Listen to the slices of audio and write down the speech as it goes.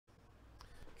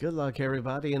Good luck,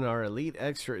 everybody, in our Elite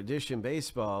Extra Edition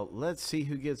Baseball. Let's see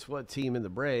who gets what team in the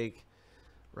break.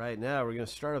 Right now, we're going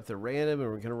to start up the random, and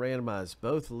we're going to randomize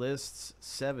both lists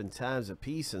 7 times a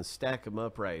piece and stack them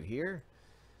up right here.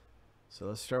 So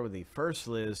let's start with the first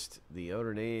list, the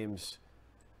owner names,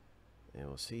 and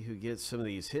we'll see who gets some of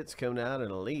these hits coming out in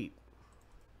Elite.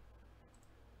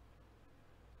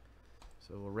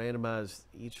 So we'll randomize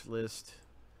each list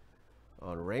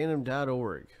on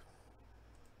random.org.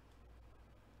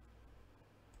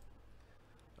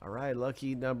 All right,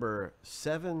 lucky number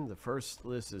 7. The first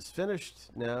list is finished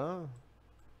now.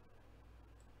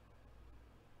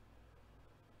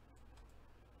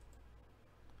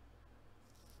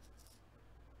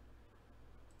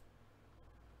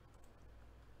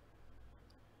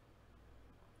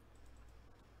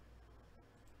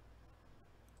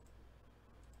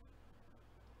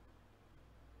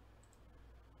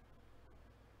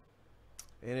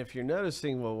 And if you're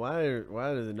noticing, well, why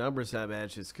do the numbers not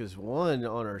match? It's because 1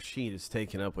 on our sheet is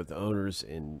taken up with owners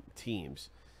and teams.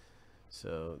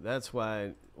 So that's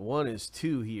why 1 is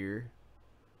 2 here.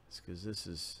 It's because this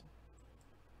is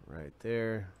right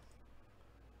there.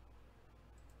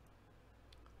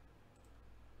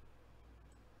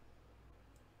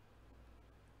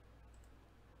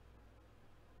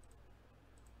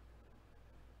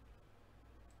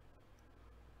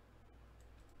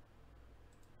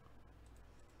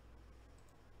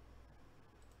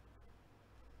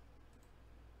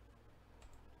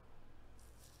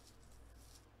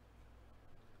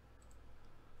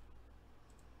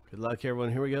 Good luck,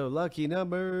 everyone. Here we go. Lucky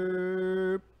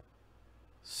number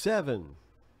 7.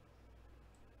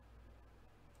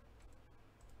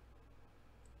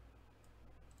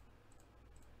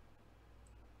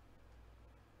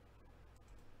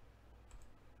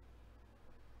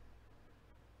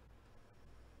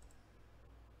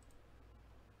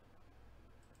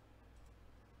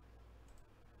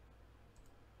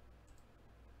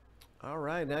 All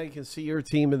right, now you can see your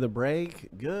team in the break.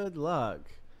 Good luck.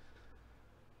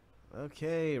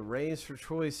 Okay, Rays for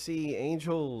Troy C,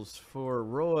 Angels for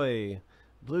Roy,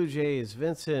 Blue Jays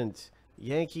Vincent,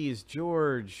 Yankees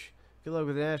George. Good luck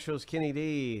with the Nationals, Kenny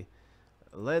D.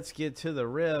 Let's get to the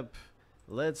rip.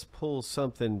 Let's pull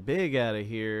something big out of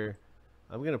here.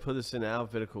 I'm going to put this in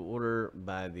alphabetical order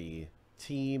by the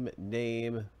team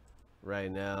name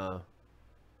right now.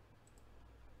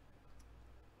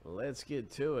 Let's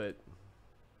get to it.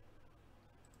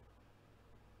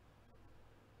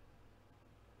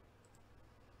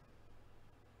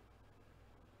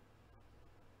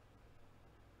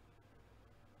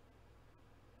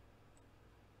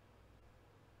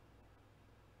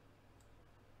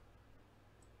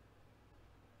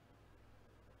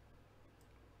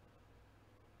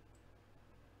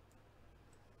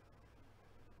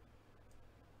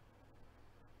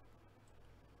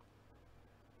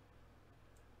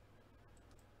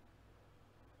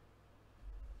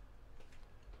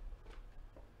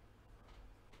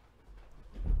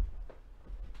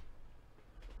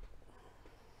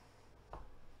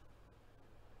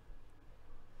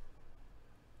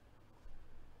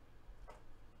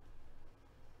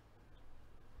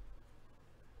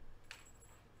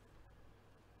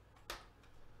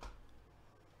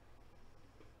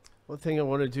 One thing I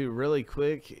want to do really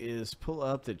quick is pull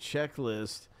up the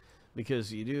checklist,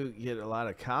 because you do get a lot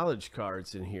of college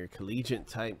cards in here, collegiate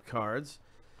type cards.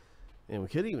 And we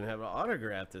could even have an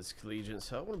autograph that's collegiate,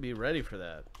 so I want to be ready for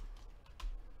that.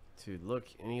 To look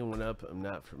anyone up I'm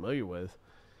not familiar with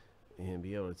and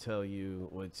be able to tell you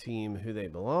what team, who they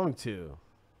belong to.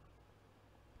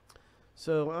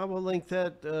 So I will link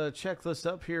that checklist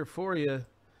up here for you.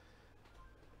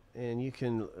 And you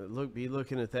can be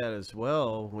looking at that as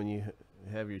well when you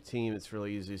have your team. It's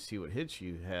really easy to see what hits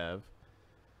you have.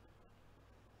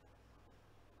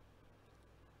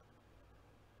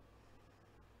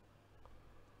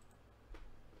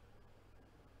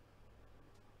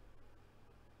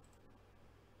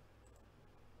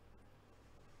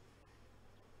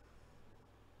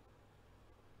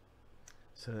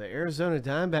 So the Arizona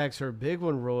Diamondbacks are a big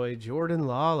one, Roy. Jordan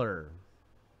Lawler.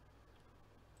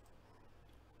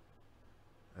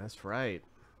 That's right.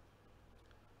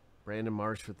 Brandon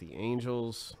Marsh with the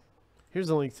Angels. Here's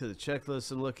a link to the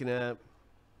checklist I'm looking at.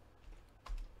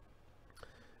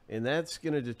 And that's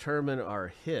going to determine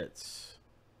our hits.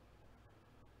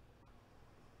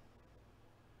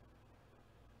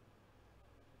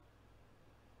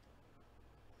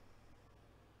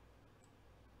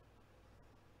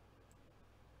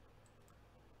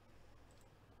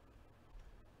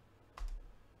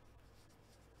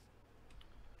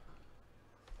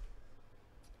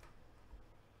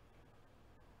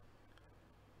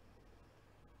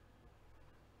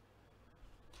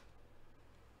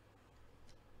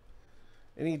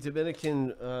 Any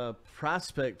Dominican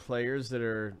prospect players that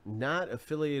are not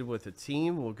affiliated with a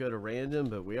team will go to random,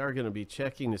 but we are going to be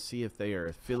checking to see if they are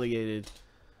affiliated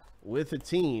with a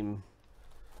team.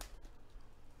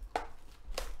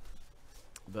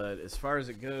 But as far as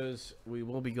it goes, we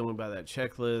will be going by that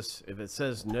checklist. If it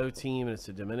says no team and it's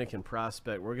a Dominican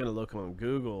prospect, we're going to look on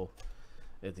Google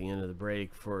at the end of the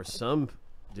break for some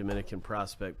Dominican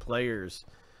prospect players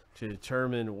to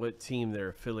determine what team they're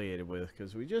affiliated with,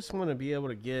 because we just want to be able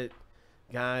to get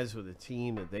guys with a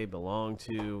team that they belong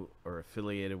to or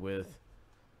affiliated with,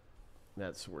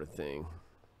 that sort of thing.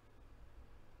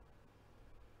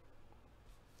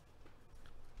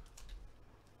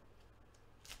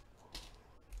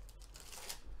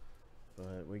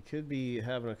 But we could be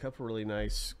having a couple really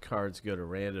nice cards go to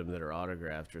random that are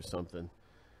autographed or something.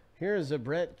 Here is a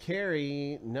Brett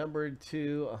Carey, numbered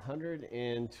to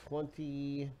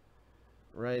 120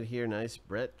 right here. Nice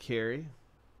Brett Carey.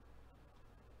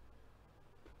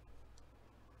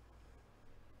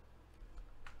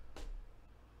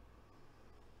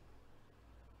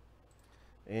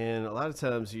 And a lot of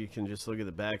times you can just look at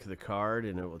the back of the card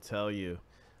and it will tell you,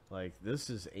 like,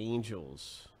 this is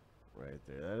Angels right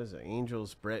there. That is an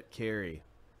Angels Brett Carey.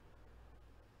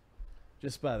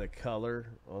 Just by the color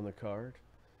on the card.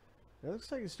 It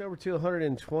looks like it's number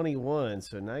 221,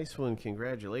 so nice one.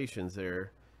 Congratulations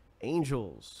there,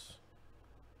 Angels.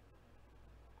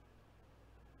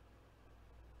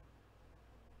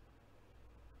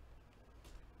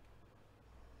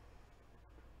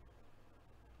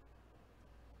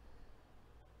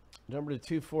 Number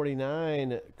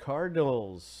 249,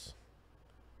 Cardinals,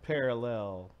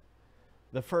 parallel.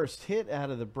 The first hit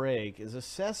out of the break is a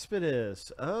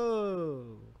Cespedes.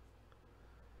 Oh.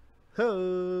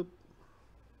 Hope.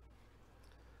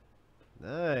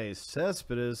 Nice.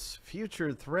 Cespedes,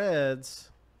 future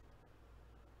threads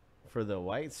for the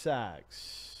White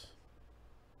Sox.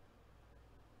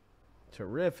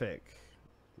 Terrific.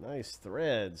 Nice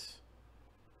threads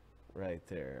right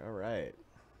there. All right.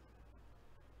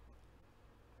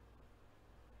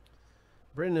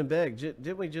 Brendan Beck,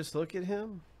 didn't we just look at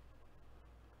him?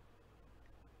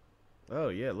 Oh,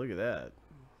 yeah, look at that.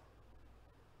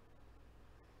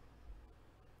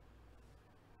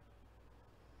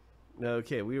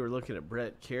 Okay, we were looking at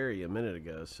Brett Carey a minute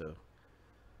ago, so.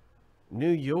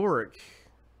 New York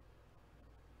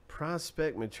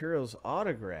Prospect Materials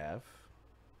autograph.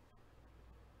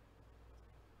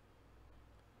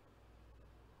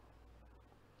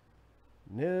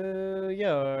 New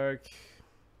York.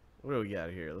 What do we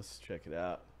got here? Let's check it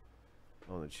out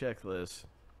on the checklist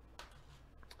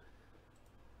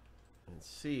and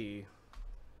see.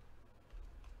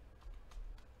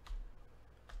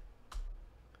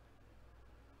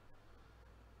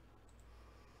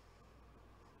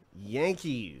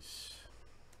 Yankees.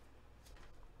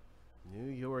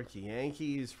 New York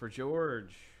Yankees for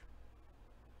George.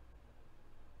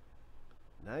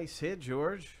 Nice hit,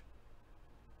 George.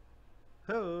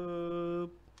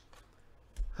 Hope.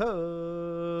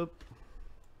 Hope.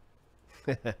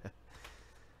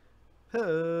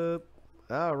 Hope.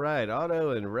 All right,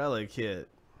 auto and relic hit.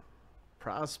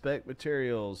 Prospect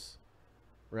Materials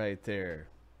right there.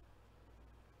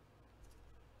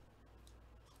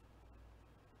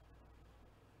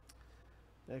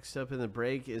 Next up in the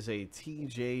break is a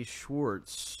TJ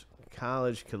Schwartz,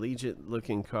 college collegiate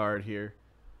looking card here.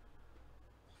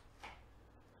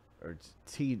 Or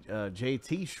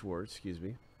JT Schwartz, excuse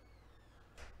me.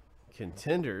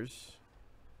 Contenders.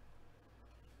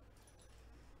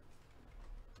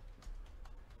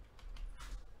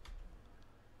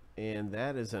 And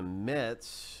that is a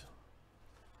Mets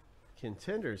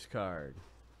Contenders card.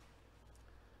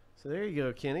 So there you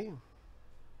go, Kenny.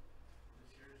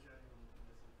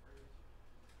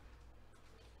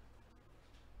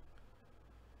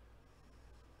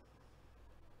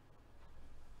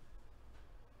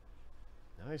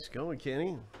 Nice going,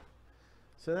 Kenny.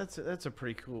 So that's a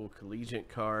pretty cool collegiate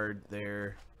card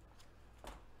there.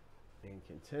 And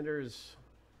Contenders.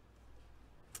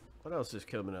 What else is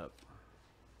coming up?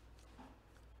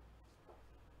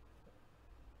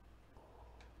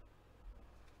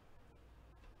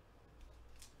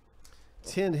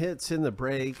 Ten hits in the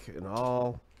break and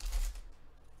all.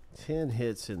 10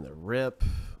 hits in the rip.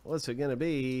 What's it going to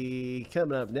be?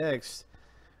 Coming up next,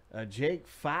 Jake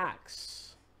Fox.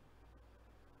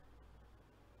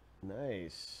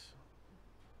 Nice.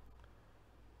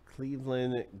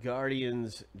 Cleveland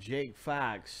Guardians, Jake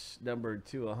Fox, numbered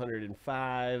to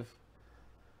 105.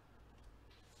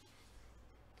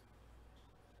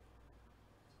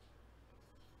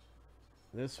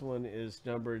 This one is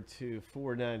numbered to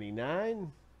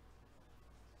 499.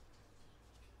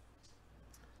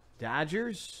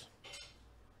 Dodgers.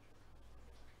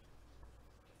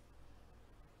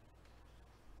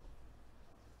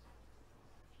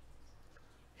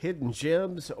 Hidden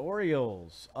Gems,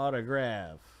 Orioles,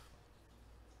 autograph.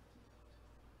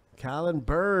 Colin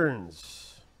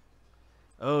Burns.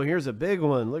 Oh, here's a big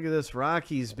one. Look at this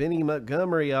Rockies Benny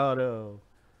Montgomery auto.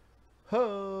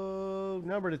 Ho,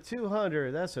 number to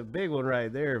 200. That's a big one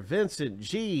right there. Vincent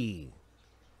G.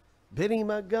 Benny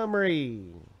Montgomery.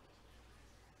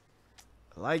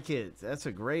 I like it. That's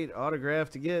a great autograph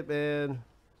to get, man.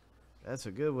 That's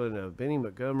a good one. Benny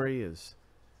Montgomery is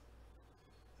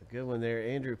a good one there.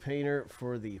 Andrew Painter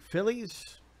for the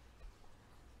Phillies.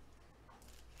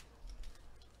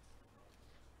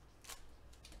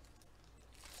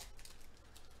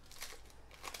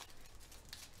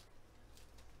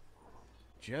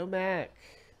 Joe Mack.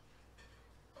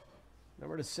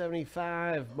 Number to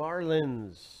 75,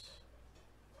 Marlins.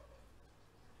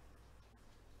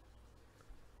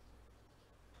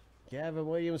 Gavin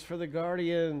Williams for the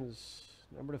Guardians.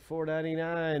 Number to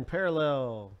 499,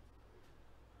 parallel.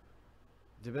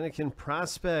 Dominican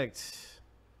prospect.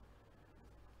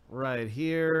 Right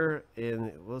here.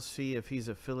 And we'll see if he's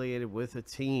affiliated with a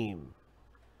team.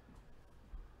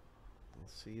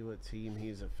 Let's see what team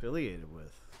he's affiliated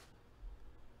with.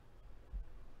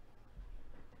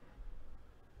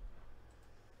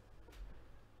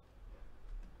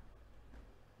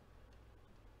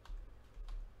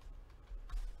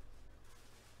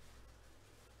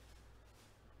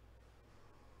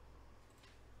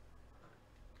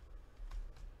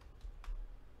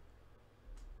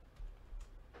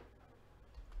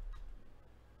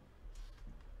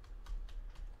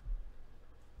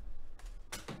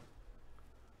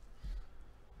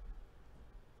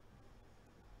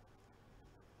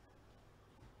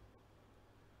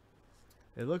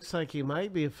 It looks like he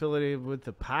might be affiliated with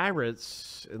the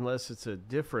Pirates, unless it's a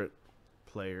different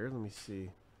player. Let me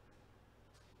see.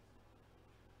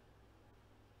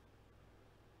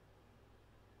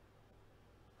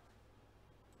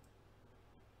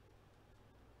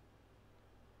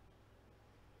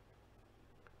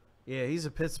 Yeah, he's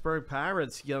a Pittsburgh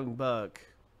Pirates young buck.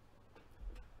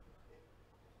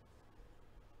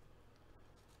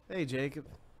 Hey, Jacob.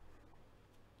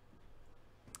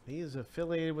 He is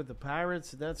affiliated with the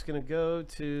Pirates, and that's going to go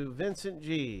to Vincent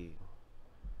G.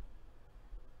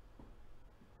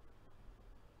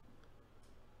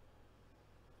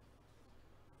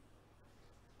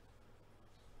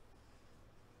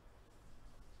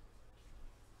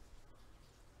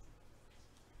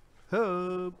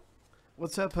 Ho!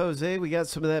 What's up, Jose? We got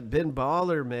some of that Ben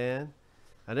Baller, man.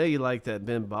 I know you like that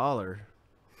Ben Baller.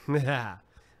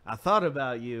 I thought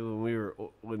about you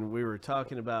when we were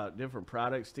talking about different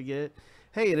products to get.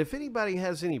 Hey, and if anybody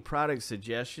has any product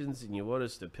suggestions and you want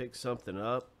us to pick something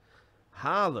up,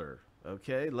 holler,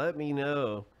 okay? Let me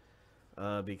know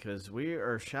because we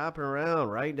are shopping around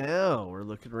right now. We're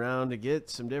looking around to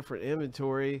get some different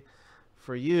inventory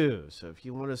for you. So if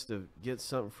you want us to get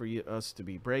something for us to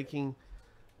be breaking,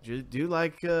 do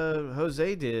like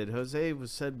Jose did. Jose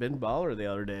said Ben Baller the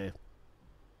other day.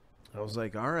 I was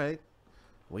like, all right.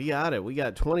 We got it. We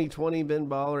got 2020 Ben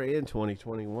Baller and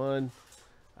 2021.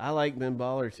 I like Ben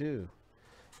Baller too.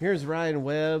 Here's Ryan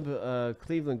Webb,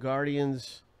 Cleveland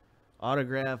Guardians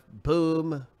autograph.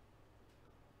 Boom.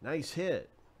 Nice hit.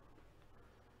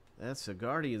 That's the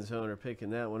Guardians owner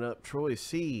picking that one up. Troy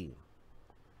C.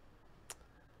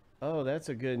 Oh, that's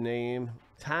a good name.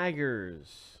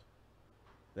 Tigers.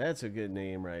 That's a good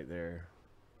name right there.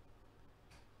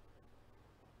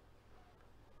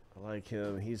 I like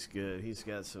him. He's good. He's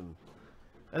got some.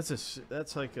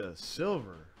 That's like a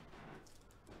silver.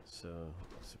 So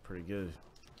it's pretty good.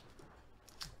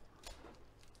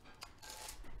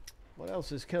 What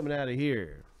else is coming out of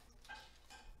here?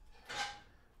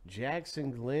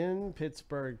 Jackson Glenn,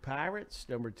 Pittsburgh Pirates,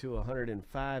 number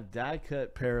 205, die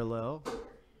cut parallel.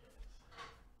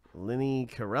 Lenny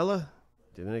Carella,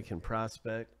 Dominican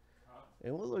prospect.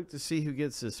 And we'll look to see who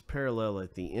gets this parallel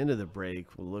at the end of the break.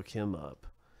 We'll look him up.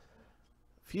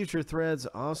 Future Threads,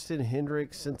 Austin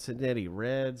Hendricks, Cincinnati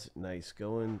Reds. Nice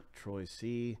going, Troy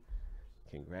C.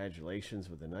 Congratulations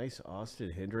with a nice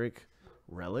Austin Hendrick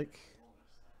relic.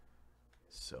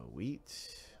 Sweet.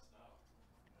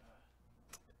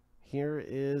 Here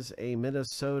is a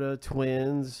Minnesota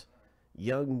Twins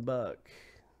young buck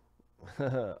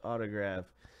autograph.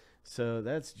 So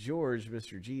that's George,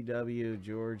 Mr. GW.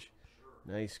 George,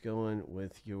 nice going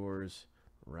with yours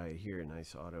right here.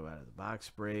 Nice auto out of the box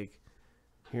break.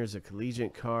 Here's a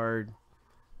collegiate card,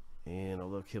 and I'll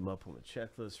look him up on the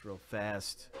checklist real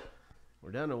fast.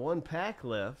 We're down to one pack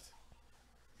left.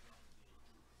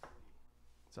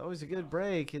 It's always a good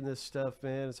break in this stuff,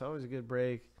 man. It's always a good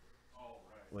break.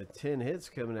 With 10 hits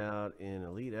coming out in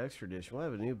Elite Extra Edition. We'll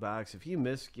have a new box. If you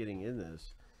missed getting in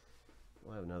this,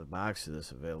 we'll have another box of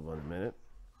this available in a minute.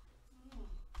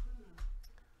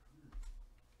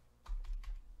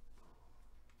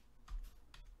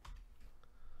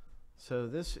 So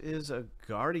this is a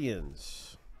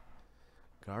Guardians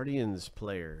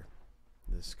player.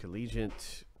 This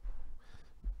collegiate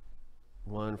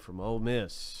one from Ole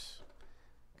Miss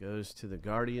goes to the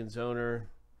Guardians owner,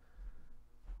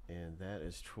 and that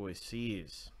is Troy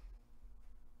Seas.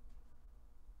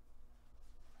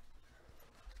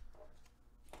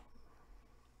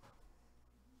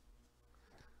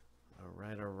 All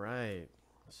right.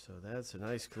 So that's a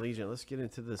nice collegiate. Let's get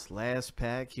into this last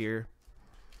pack here.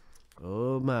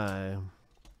 Oh my.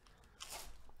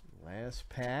 Last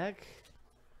pack.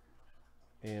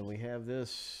 And we have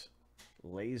this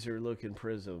laser looking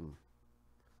prism.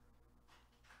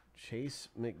 Chase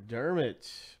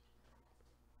McDermott.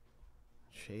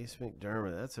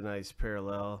 That's a nice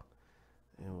parallel.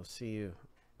 And we'll see you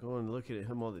going and looking at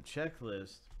him on the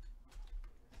checklist.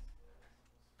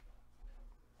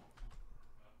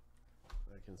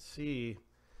 I can see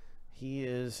he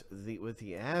is with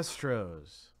the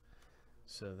Astros.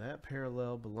 So that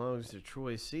parallel belongs to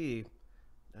Troy C.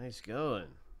 Nice going.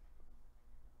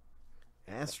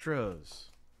 Astros.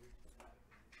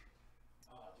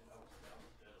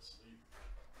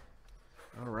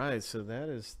 All right, so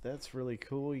that's really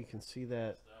cool. You can see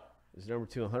that is number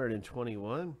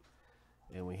 221.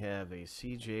 And we have a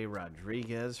CJ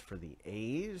Rodriguez for the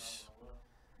A's.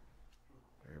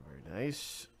 Very, very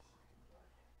nice.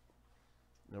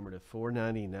 Number to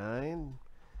 499.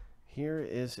 Here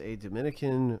is a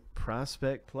Dominican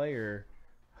prospect player,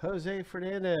 Jose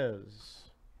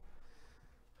Fernandez.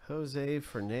 Jose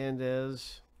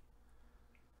Fernandez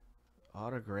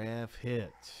autograph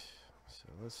hit. So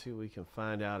let's see what we can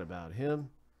find out about him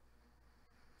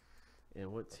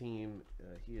and what team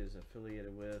he is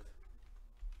affiliated with.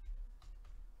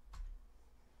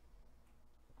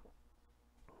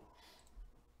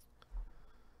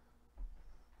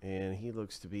 And he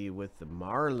looks to be with the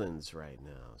Marlins right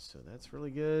now. So that's really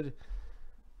good.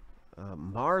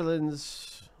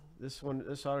 Marlins, this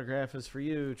autograph is for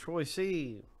you, Troy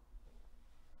C.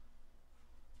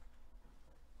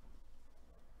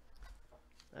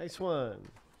 Nice one.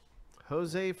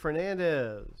 Jose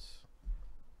Fernandez.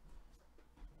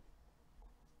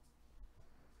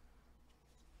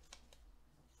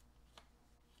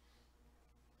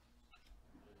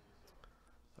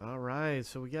 All right,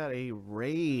 so we got a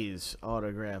Rays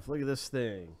autograph. Look at this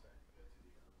thing.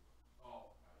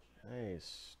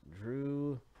 Nice.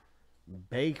 Drew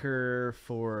Baker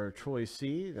for Troy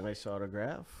C. A nice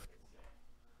autograph.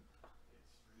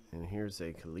 And here's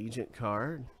a collegiate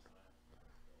card.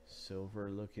 Silver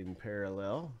looking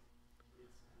parallel.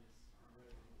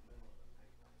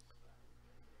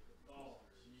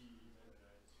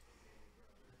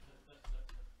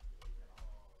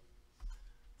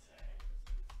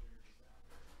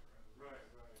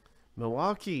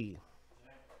 Milwaukee.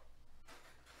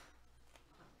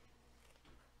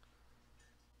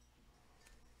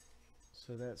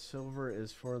 So that silver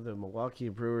is for the Milwaukee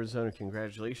Brewers owner.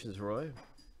 Congratulations, Roy.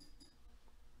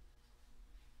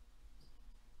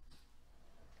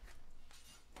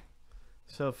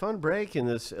 So fun break in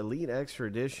this Elite Extra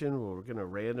Edition where we're going to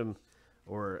random,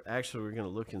 or actually we're going to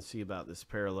look and see about this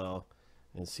parallel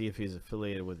and see if he's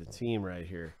affiliated with the team right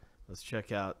here. Let's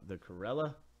check out the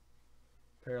Corella.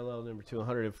 Parallel number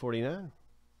 249.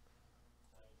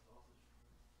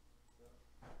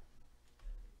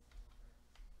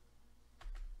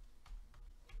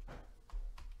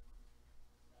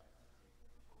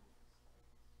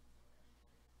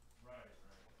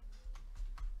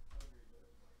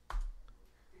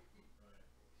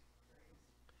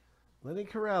 Lenny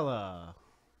Corella.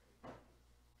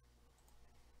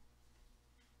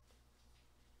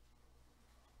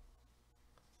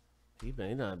 He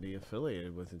may not be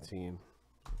affiliated with the team.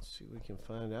 Let's see what we can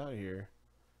find out here.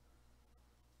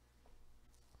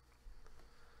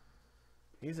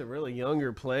 He's a really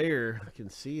younger player. I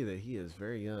can see that he is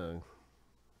very young.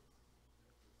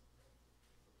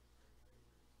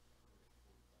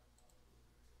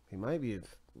 He might be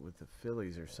with the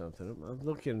Phillies or something. I'm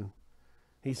looking.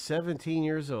 He's 17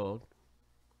 years old.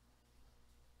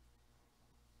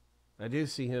 I do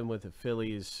see him with the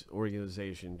Phillies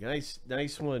organization.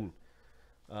 Nice one.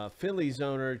 Phillies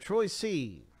owner, Troy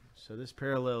C. So this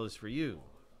parallel is for you.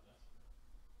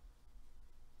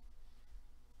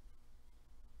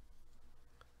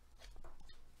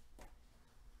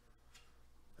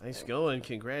 Nice going.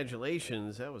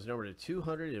 Congratulations. That was number to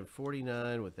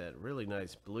 249 with that really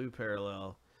nice blue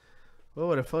parallel. Well,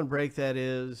 what a fun break that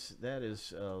is. That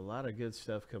is a lot of good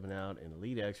stuff coming out in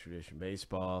Elite Extradition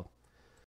Baseball.